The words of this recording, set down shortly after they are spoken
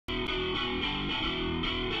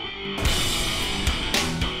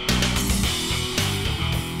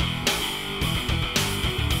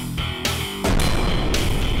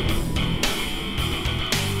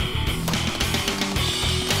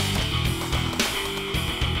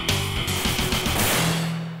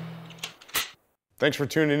Thanks for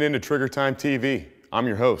tuning in to Trigger Time TV. I'm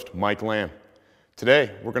your host, Mike Lamb.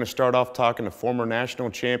 Today, we're going to start off talking to former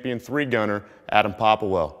national champion three-gunner Adam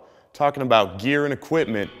Popplewell, talking about gear and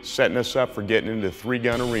equipment setting us up for getting into the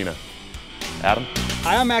three-gun arena. Adam?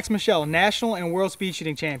 Hi, I'm Michel, national and world speed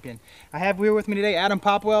shooting champion. I have here with me today Adam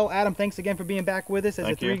Popplewell. Adam, thanks again for being back with us as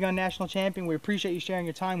a three-gun national champion. We appreciate you sharing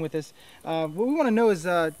your time with us. What we want to know is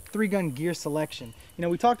three-gun gear selection. You know,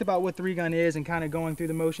 we talked about what three-gun is and kind of going through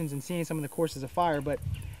the motions and seeing some of the courses of fire, but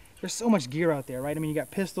there's so much gear out there, right? I mean, you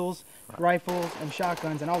got pistols, rifles, and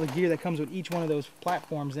shotguns, and all the gear that comes with each one of those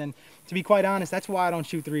platforms. And to be quite honest, that's why I don't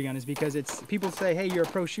shoot three-gun, is because it's people say, hey, you're a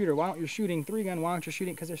pro shooter. Why aren't you shooting three-gun? Why aren't you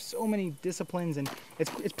shooting? Because there's so many disciplines, and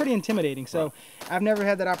it's pretty intimidating. So I've never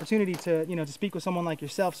had that opportunity to, you know, to speak with someone like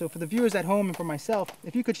yourself. So for the viewers at home and for myself,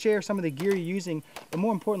 if you could share some of the gear you're using, but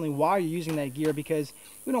more importantly, why you're using that gear, because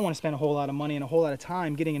we don't want to spend a whole lot of money and a whole lot of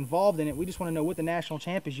time getting involved in it. We just want to know what the national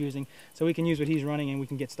champ is using so we can use what he's running and we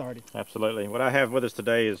can get started. Absolutely. What I have with us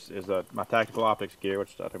today is my tactical optics gear,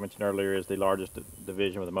 which I mentioned earlier is the largest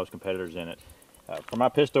division with the most competitors in it. For my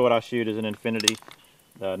pistol, what I shoot is an Infinity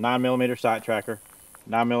 9mm sight tracker.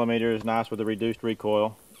 9mm is nice with a reduced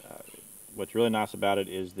recoil. What's really nice about it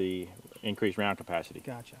is the increased round capacity.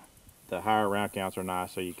 Gotcha. The higher round counts are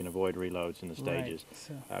nice, so you can avoid reloads in the stages.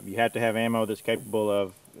 Right. You have to have ammo that's capable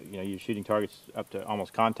of, you know, you're shooting targets up to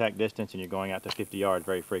almost contact distance, and you're going out to 50 yards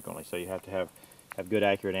very frequently. So you have to have good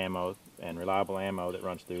accurate ammo and reliable ammo that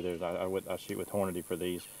runs through. I shoot with Hornady for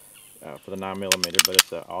these, for the 9mm, but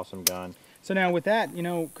it's an awesome gun. So now with that, you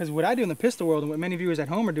know, because what I do in the pistol world and what many viewers at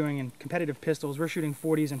home are doing in competitive pistols, we're shooting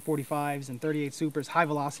 40s and 45s and 38 supers, high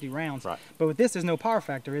velocity rounds. Right. But with this, there's no power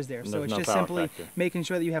factor, is there? So it's just simply making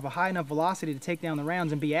sure that you have a high enough velocity to take down the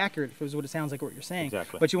rounds and be accurate, is what it sounds like what you're saying.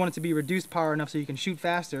 Exactly. But you want it to be reduced power enough so you can shoot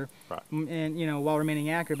faster, and, you know, while remaining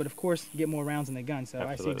accurate, but of course get more rounds in the gun. So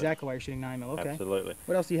I see exactly why you're shooting 9mm. Okay. Absolutely.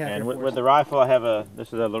 What else do you have and here with the rifle, I have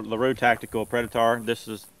this is a LaRue Tactical Predator. This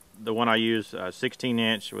is the one I use,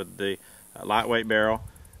 16-inch with the lightweight barrel.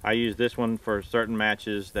 I use this one for certain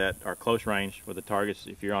matches that are close range with the targets.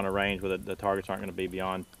 If you're on a range where the targets aren't going to be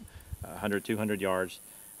beyond 100, 200 yards,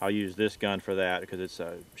 I'll use this gun for that because it's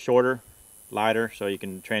shorter, lighter, so you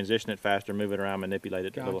can transition it faster, move it around, manipulate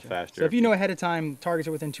it a little faster. So if you know ahead of time targets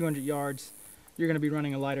are within 200 yards, you're going to be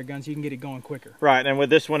running a lighter gun so you can get it going quicker. Right, and with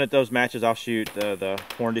this one at those matches, I'll shoot the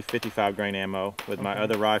Hornady 55 grain ammo. With my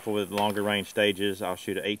other rifle with longer range stages, I'll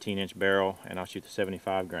shoot an 18-inch barrel, and I'll shoot the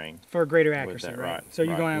 75 grain. For greater accuracy, right? So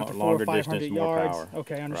you're going out to 400 or 500 yards. Power.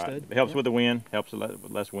 Okay, understood. It helps with the wind, helps with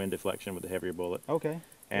less wind deflection with the heavier bullet. Okay.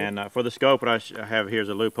 And for the scope, what I have here is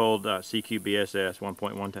a Leupold CQ-BSS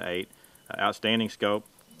 1.1 to 8. Outstanding scope.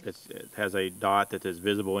 It has a dot that is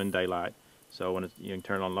visible in daylight. So when you can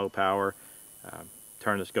turn on low power,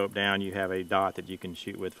 turn the scope down, you have a dot that you can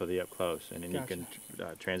shoot with for the up close, and then you can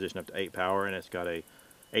transition up to 8 power, and it's got a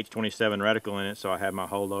H27 reticle in it, so I have my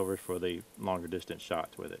holdovers for the longer distance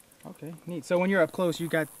shots with it. Okay, neat. So when you're up close, you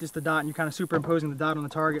got just the dot, and you're kind of superimposing the dot on the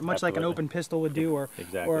target, much like an open pistol would do, or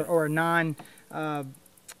or a non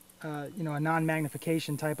you know, a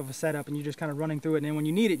non-magnification type of a setup, and you're just kind of running through it, and then when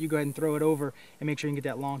you need it, you go ahead and throw it over and make sure you can get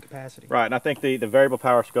that long capacity. Right, and I think the variable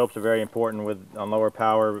power scopes are very important. On lower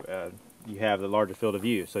power, you have the larger field of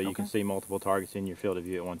view, so you can see multiple targets in your field of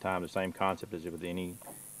view at one time. The same concept as with any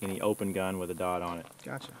open gun with a dot on it.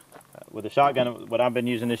 Gotcha. With the shotgun, what I've been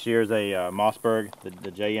using this year is a Mossberg,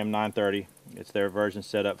 the JM 930. It's their version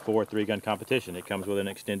set up for three-gun competition. It comes with an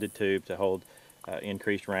extended tube to hold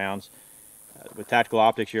increased rounds. With tactical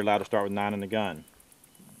optics, you're allowed to start with 9 in the gun.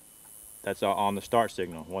 That's on the start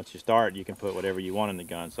signal. Once you start, you can put whatever you want in the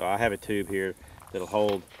gun. So I have a tube here that'll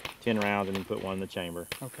hold 10 rounds, and then put one in the chamber.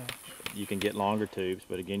 Okay. You can get longer tubes,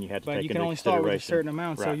 but again, you have to take into consideration. But you can only start with a certain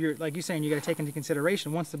amount. So you're, like you're saying, you got to take into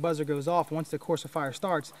consideration once the buzzer goes off, once the course of fire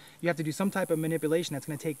starts, you have to do some type of manipulation that's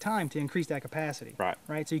going to take time to increase that capacity. Right.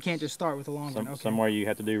 Right. So you can't just start with a long one. Okay. Somewhere you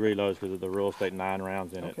have to do reloads because the rules state 9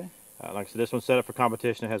 rounds in it. Like I said, this one's set up for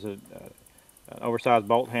competition. It has an oversized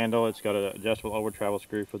bolt handle. It's got an adjustable over travel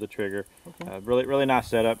screw for the trigger. Really nice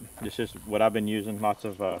setup. This is what I've been using. Lots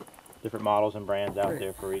of different models and brands out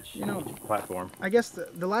there for each platform. I guess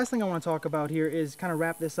the last thing I want to talk about here is kind of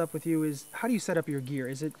wrap this up with you is how do you set up your gear?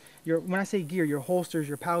 Is it when I say gear, your holsters,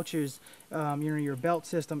 your pouches, your belt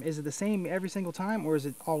system, is it the same every single time, or is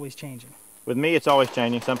it always changing? With me, it's always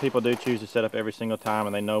changing. Some people do choose to set up every single time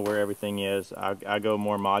and they know where everything is. I go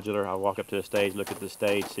more modular. I walk up to the stage, look at the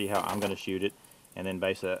stage, see how I'm going to shoot it, and then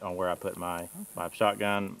base it on where I put my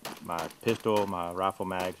shotgun, my pistol, my rifle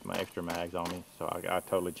mags, my extra mags on me. So I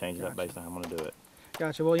totally change that based on how I'm going to do it.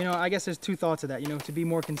 Gotcha. Well, you know, I guess there's two thoughts of that. You know, to be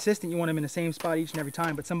more consistent, you want them in the same spot each and every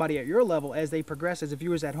time. But somebody at your level, as they progress, as the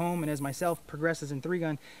viewers at home and as myself progresses in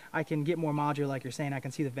 3-gun, I can get more modular, like you're saying. I can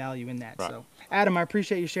see the value in that. Right. So, Adam, I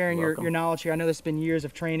appreciate you sharing your knowledge here. I know this has been years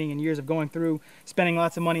of training and years of going through, spending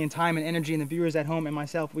lots of money and time and energy, and the viewers at home and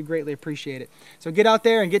myself, we greatly appreciate it. So get out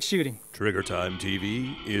there and get shooting. Trigger Time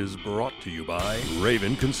TV is brought to you by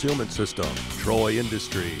Raven Concealment System, Troy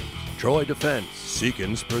Industries, Troy Defense,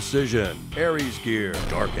 Seekins Precision, Aries Gear,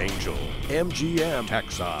 Dark Angel, MGM,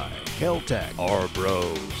 Taxi, Keltec,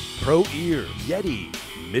 R-Bros, Pro Ears, Yeti,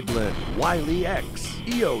 Midland, Wiley X,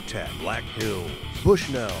 EOTech, Black Hills,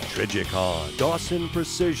 Bushnell, Trijicon, Dawson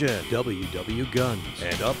Precision, WW Guns,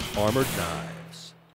 and Up Armored Knives.